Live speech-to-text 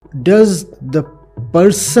does the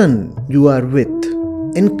person you are with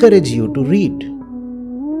encourage you to read?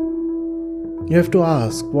 You have to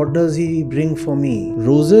ask, what does he bring for me?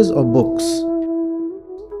 Roses or books?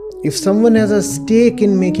 If someone has a stake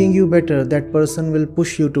in making you better, that person will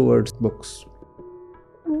push you towards books.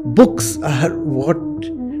 Books are what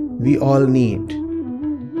we all need.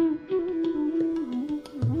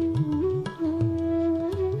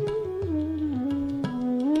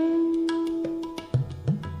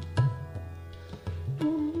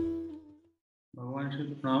 Bhagwan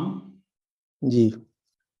Shri Pranam. Ji.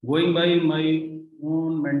 Going by my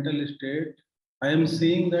own mental state, I am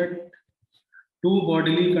seeing that two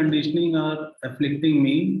bodily conditioning are afflicting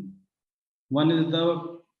me. One is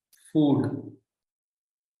the food.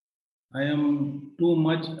 I am too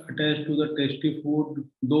much attached to the tasty food,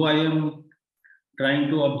 though I am trying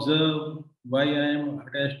to observe why I am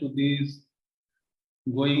attached to these,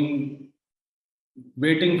 waiting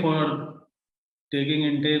for taking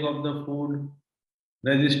intake of the food,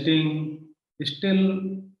 resisting.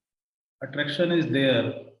 Still, attraction is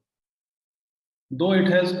there, though it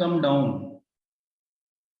has come down,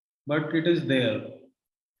 but it is there.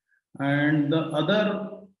 And the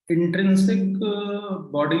other intrinsic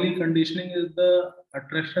bodily conditioning is the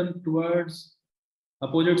attraction towards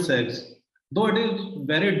opposite sex, though it is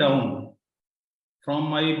very down from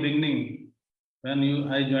my beginning.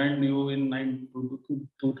 When I joined you in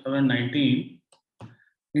 2019,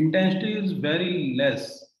 intensity is very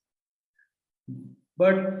less,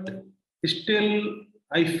 but still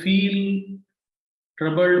I feel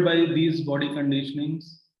troubled by these body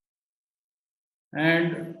conditionings.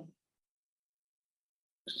 And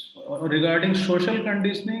regarding social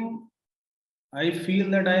conditioning, I feel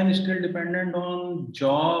that I am still dependent on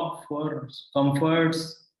job for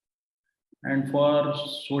comforts and for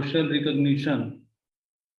social recognition.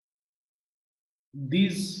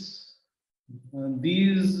 These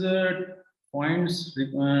points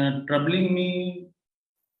troubling me,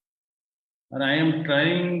 and I am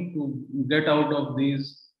trying to get out of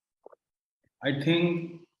these. I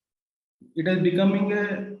think it is becoming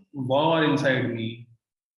a war inside me.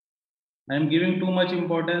 I am giving too much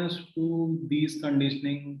importance to these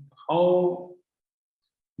conditioning.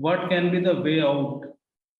 What can be the way out?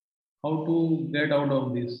 How to get out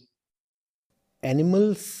of this?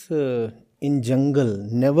 Animals in jungle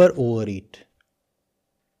never overeat.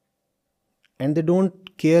 And they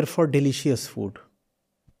don't care for delicious food.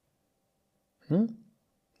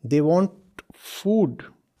 They want food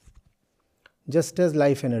just as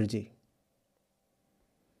life energy.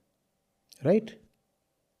 Right?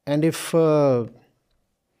 And if a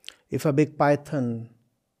big python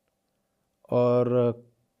or a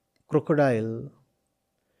crocodile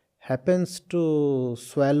happens to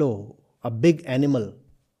swallow a big animal,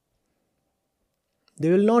 they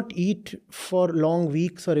will not eat for long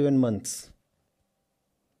weeks or even months.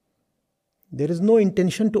 There is no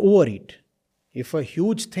intention to overeat. If a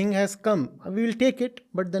huge thing has come, we will take it,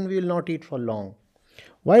 but then we will not eat for long.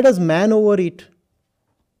 Why does man overeat?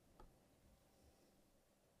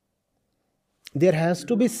 There has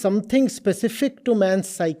to be something specific to man's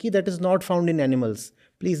psyche that is not found in animals.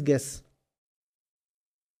 Please guess.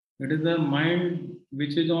 It is the mind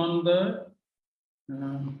which is on the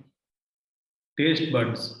taste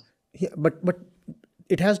buds. Yeah, but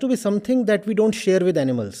it has to be something that we don't share with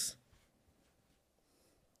animals.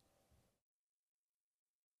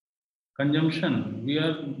 Consumption. We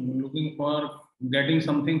are looking for getting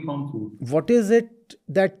something from food. What is it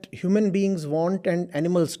that human beings want and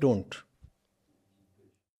animals don't?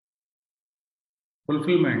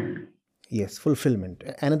 Fulfillment. Yes, fulfillment.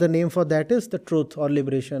 Another name for that is the truth or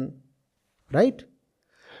liberation. Right?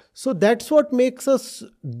 So that's what makes us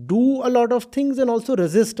do a lot of things and also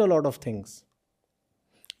resist a lot of things.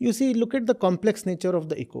 You see, look at the complex nature of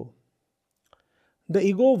the ego. The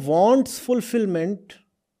ego wants fulfillment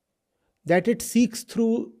that it seeks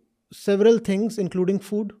through several things, including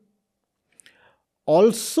food.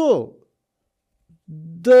 Also,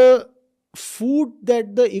 the food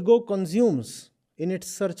that the ego consumes in its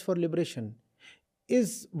search for liberation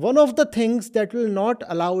is one of the things that will not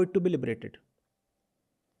allow it to be liberated.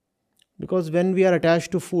 Because when we are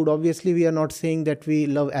attached to food, obviously we are not saying that we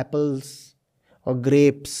love apples or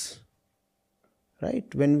grapes.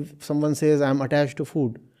 Right? When someone says, I'm attached to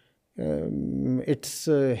food, it's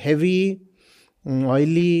heavy,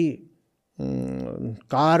 oily,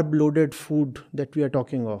 carb-loaded food that we are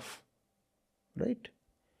talking of. Right?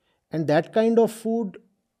 And that kind of food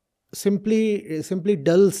simply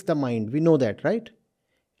dulls the mind. We know that, right?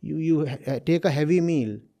 You take a heavy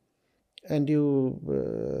meal and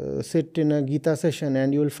you sit in a Gita session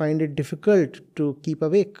and you will find it difficult to keep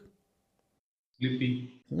awake.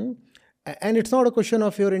 Sleepy. And it's not a question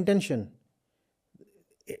of your intention.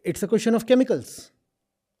 It's a question of chemicals.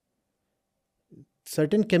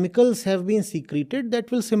 Certain chemicals have been secreted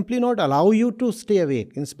that will simply not allow you to stay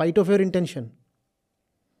awake in spite of your intention.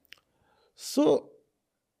 So,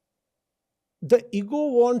 the ego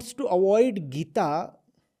wants to avoid Gita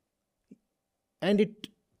and it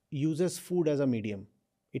uses food as a medium.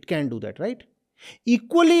 It can do that, right?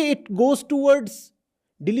 Equally, it goes towards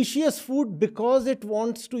delicious food because it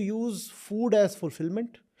wants to use food as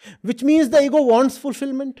fulfillment, which means the ego wants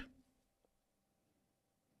fulfillment.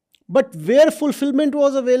 But where fulfillment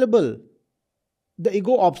was available, the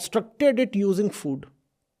ego obstructed it using food.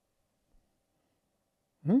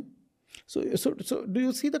 So do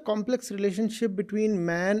you see the complex relationship between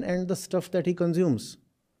man and the stuff that he consumes?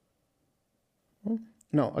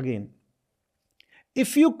 Now, again,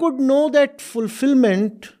 if you could know that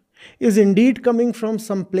fulfillment is indeed coming from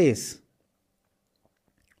some place,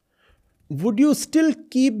 would you still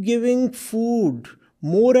keep giving food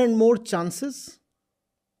more and more chances?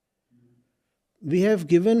 We have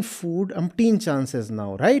given food umpteen chances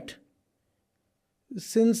now, right?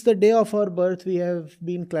 Since the day of our birth, we have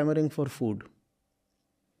been clamoring for food.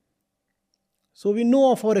 So we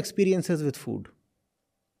know of our experiences with food.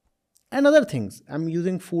 And other things. I'm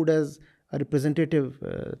using food as a representative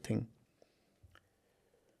thing.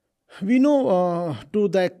 We know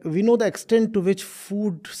the extent to which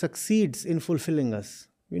food succeeds in fulfilling us.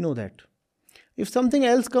 We know that. If something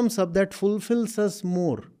else comes up that fulfills us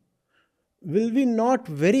more, will we not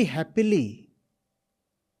very happily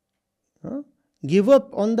give up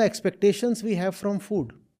on the expectations we have from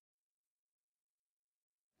food?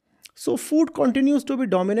 So food continues to be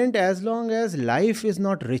dominant as long as life is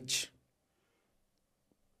not rich.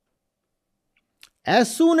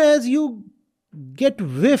 As soon as you get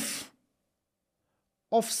whiff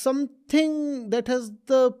of something that has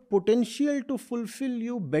the potential to fulfill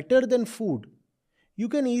you better than food, you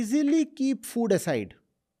can easily keep food aside.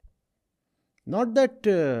 Not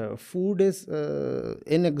that food is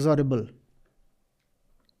inexorable.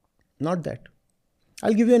 Not that.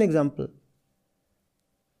 I'll give you an example.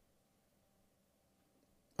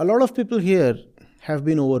 A lot of people here have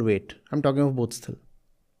been overweight. I'm talking of both still.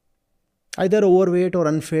 Either overweight or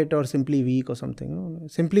unfit or simply weak or something. No,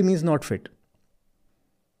 simply means not fit.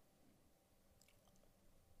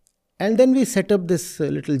 And then we set up this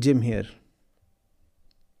little gym here.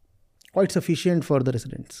 Quite sufficient for the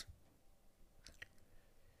residents.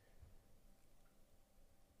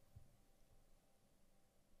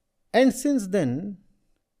 And since then,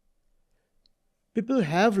 people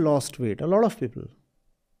have lost weight, a lot of people.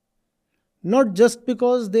 Not just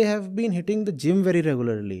because they have been hitting the gym very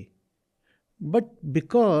regularly, but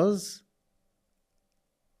because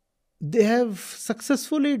they have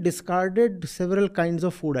successfully discarded several kinds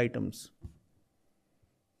of food items.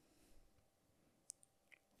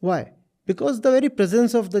 Why? Because the very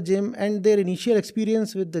presence of the gym and their initial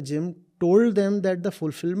experience with the gym told them that the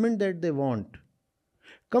fulfillment that they want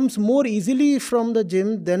comes more easily from the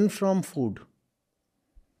gym than from food.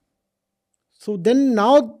 So then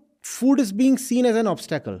now food is being seen as an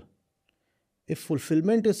obstacle. If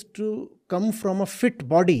fulfillment is to come from a fit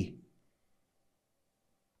body,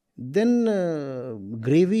 then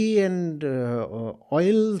gravy and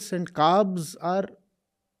oils and carbs are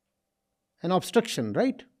an obstruction,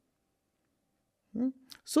 right?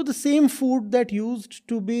 So the same food that used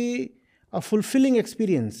to be a fulfilling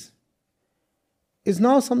experience is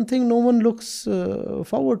now something no one looks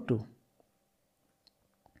forward to.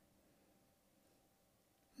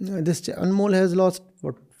 This Anmol has lost,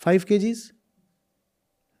 5 kgs?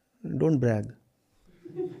 Don't brag.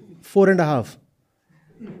 4.5.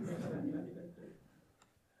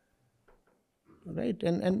 Right?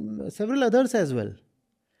 And several others as well.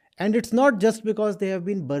 And it's not just because they have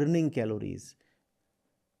been burning calories.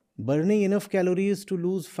 Burning enough calories to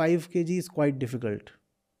lose 5 kg is quite difficult.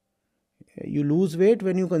 You lose weight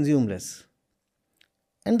when you consume less.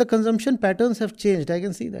 And the consumption patterns have changed. I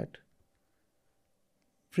can see that.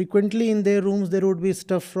 Frequently in their rooms, there would be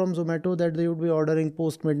stuff from Zomato that they would be ordering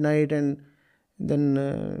post midnight and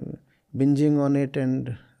then binging on it,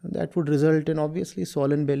 and that would result in obviously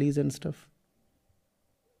swollen bellies and stuff.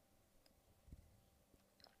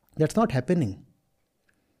 That's not happening.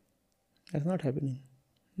 That's not happening.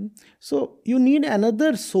 So you need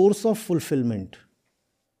another source of fulfillment.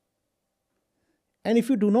 And if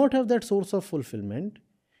you do not have that source of fulfillment,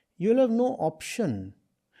 you will have no option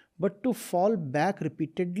but to fall back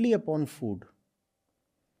repeatedly upon food.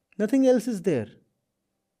 Nothing else is there.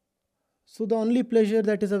 So the only pleasure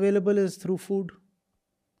that is available is through food.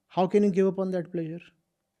 How can you give up on that pleasure?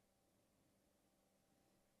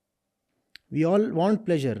 We all want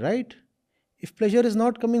pleasure, right? If pleasure is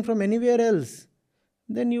not coming from anywhere else,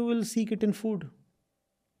 then you will seek it in food.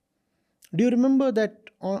 Do you remember that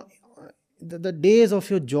on the days of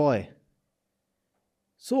your joy,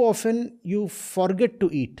 so often you forget to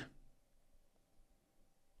eat?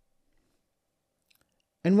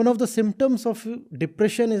 And one of the symptoms of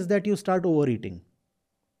depression is that you start overeating.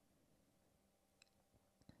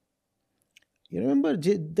 You remember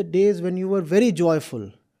the days when you were very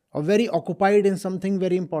joyful or very occupied in something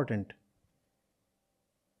very important.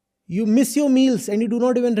 You miss your meals and you do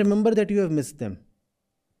not even remember that you have missed them.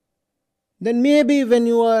 Then maybe when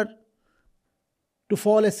you are to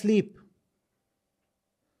fall asleep,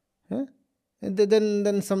 and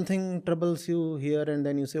then something troubles you here, and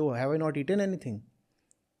then you say, oh, have I not eaten anything?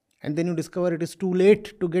 And then you discover it is too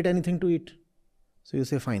late to get anything to eat. So you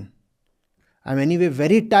say, fine, I'm anyway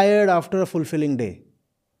very tired after a fulfilling day,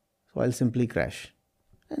 so I'll simply crash.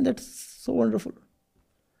 And that's so wonderful.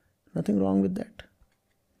 Nothing wrong with that.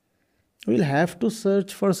 We'll have to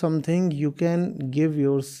search for something you can give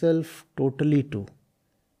yourself totally to.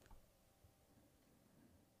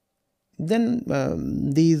 Then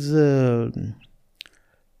these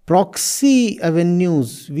proxy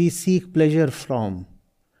avenues we seek pleasure from,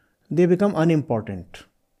 they become unimportant.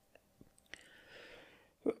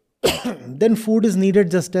 Then food is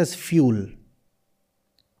needed just as fuel,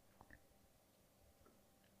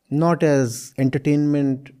 not as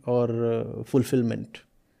entertainment or fulfillment.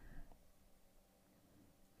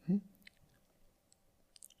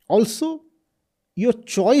 Also, your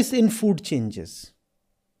choice in food changes.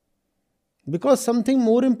 Because something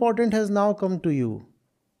more important has now come to you.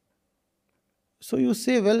 So you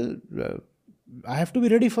say, well, I have to be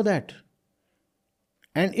ready for that.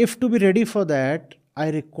 And if to be ready for that, I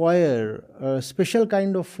require a special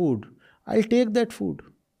kind of food, I'll take that food.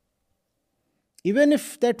 Even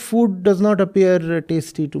if that food does not appear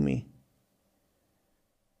tasty to me.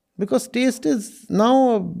 Because taste is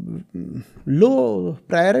now a low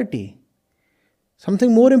priority.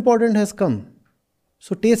 Something more important has come.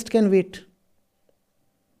 So taste can wait.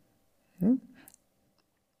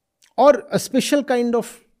 Or a special kind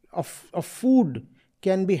of food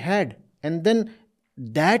can be had, and then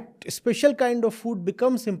that special kind of food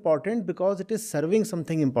becomes important because it is serving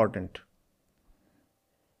something important.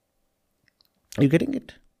 Are you getting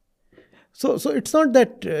it? So it's not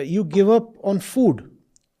that you give up on food.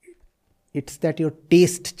 It's that your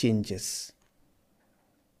taste changes.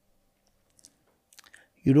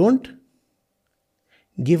 You don't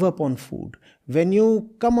give up on food. When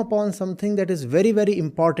you come upon something that is very, very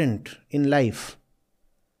important in life,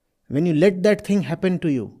 when you let that thing happen to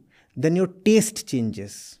you, then your taste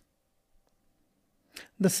changes.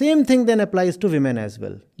 The same thing then applies to women as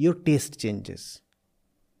well. Your taste changes.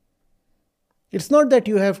 It's not that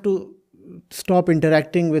you have to stop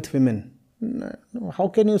interacting with women. No, how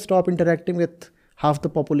can you stop interacting with half the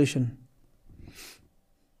population?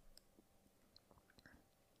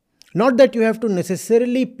 Not that you have to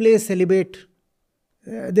necessarily play celibate.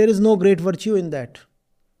 There is no great virtue in that.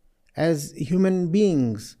 As human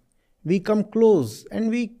beings, we come close, and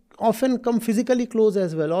we often come physically close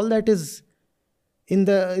as well. All that is in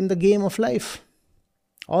the game of life.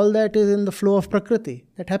 All that is in the flow of Prakriti.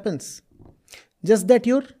 That happens. Just that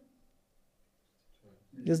your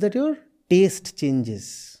taste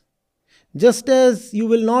changes. Just as you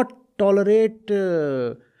will not tolerate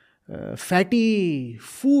fatty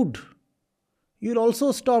food, you'll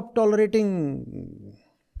also stop tolerating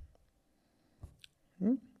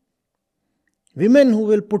women who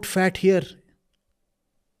will put fat here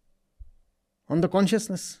on the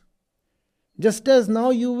consciousness. Just as now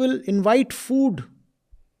you will invite food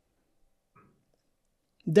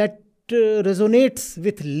that resonates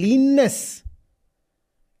with leanness,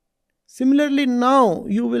 similarly now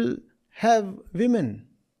you will have women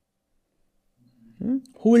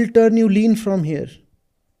who will turn you lean from here.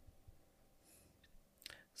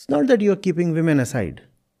 It's not that you are keeping women aside,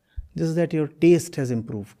 just that your taste has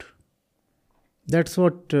improved. That's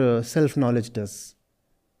what self-knowledge does.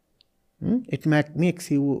 It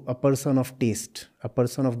makes you a person of taste, a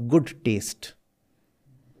person of good taste.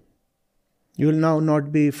 You will now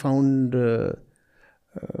not be found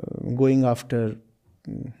going after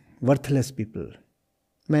worthless people,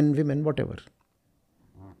 men, women, whatever.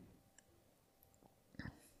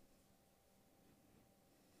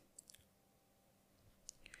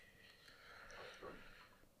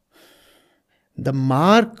 The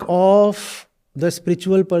mark of the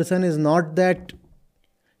spiritual person is not that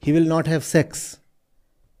he will not have sex.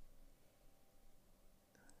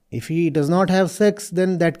 If he does not have sex,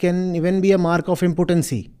 then that can even be a mark of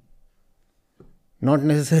impotency, not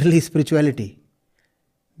necessarily spirituality.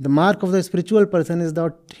 The mark of the spiritual person is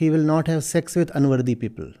that he will not have sex with unworthy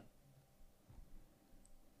people.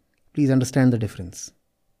 Please understand the difference.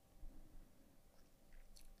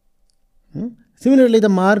 Similarly, the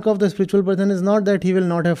mark of the spiritual person is not that he will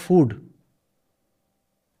not have food.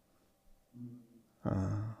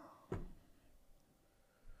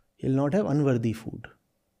 He will not have unworthy food.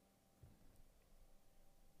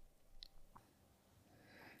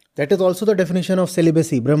 That is also the definition of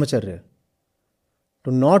celibacy, brahmacharya.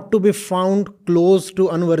 To be found close to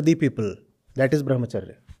unworthy people. That is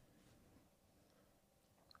brahmacharya.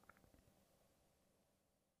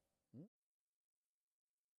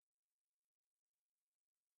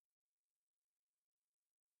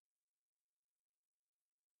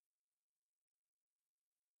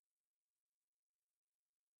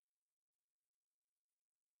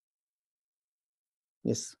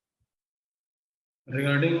 Yes.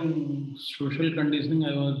 Regarding social conditioning,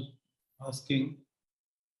 I was asking,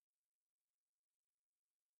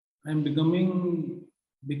 I'm becoming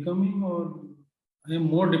or I am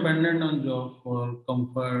more dependent on job for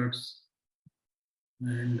comforts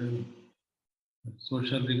and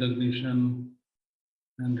social recognition.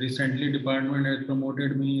 And recently, department has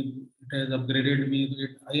promoted me. It has upgraded me.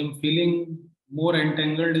 I am feeling more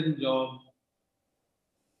entangled in job.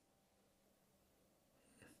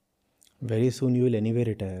 Very soon you will anyway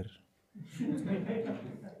retire.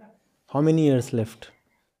 How many years left?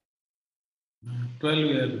 12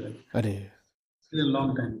 years. Arey. It's a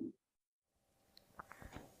long time.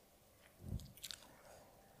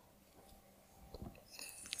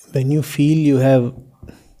 When you feel you have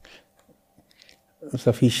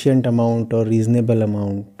sufficient amount or reasonable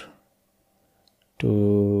amount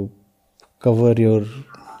to cover your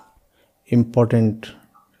important,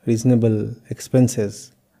 reasonable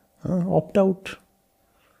expenses, opt out.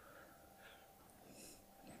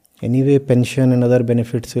 Anyway, pension and other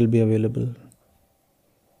benefits will be available.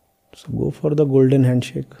 So go for the golden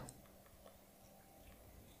handshake.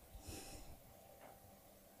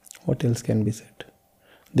 What else can be said?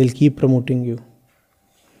 They'll keep promoting you.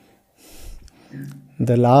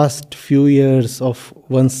 The last few years of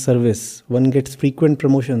one's service, one gets frequent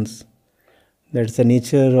promotions. That's the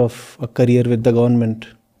nature of a career with the government.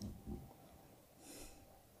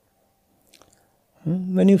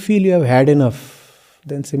 When you feel you have had enough,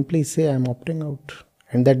 then simply say, I'm opting out.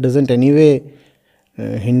 And that doesn't anyway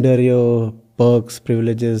hinder your perks,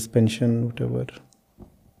 privileges, pension, whatever.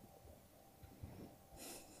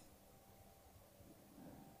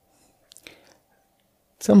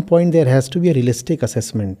 At some point there has to be a realistic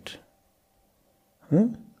assessment.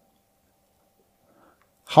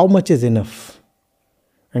 How much is enough?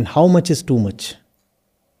 And how much is too much?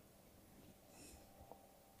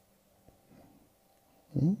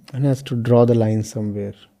 One has to draw the line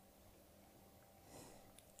somewhere.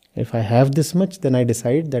 If I have this much, then I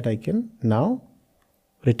decide that I can now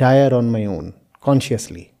retire on my own,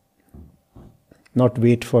 consciously. Not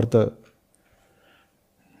wait for the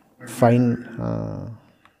fine.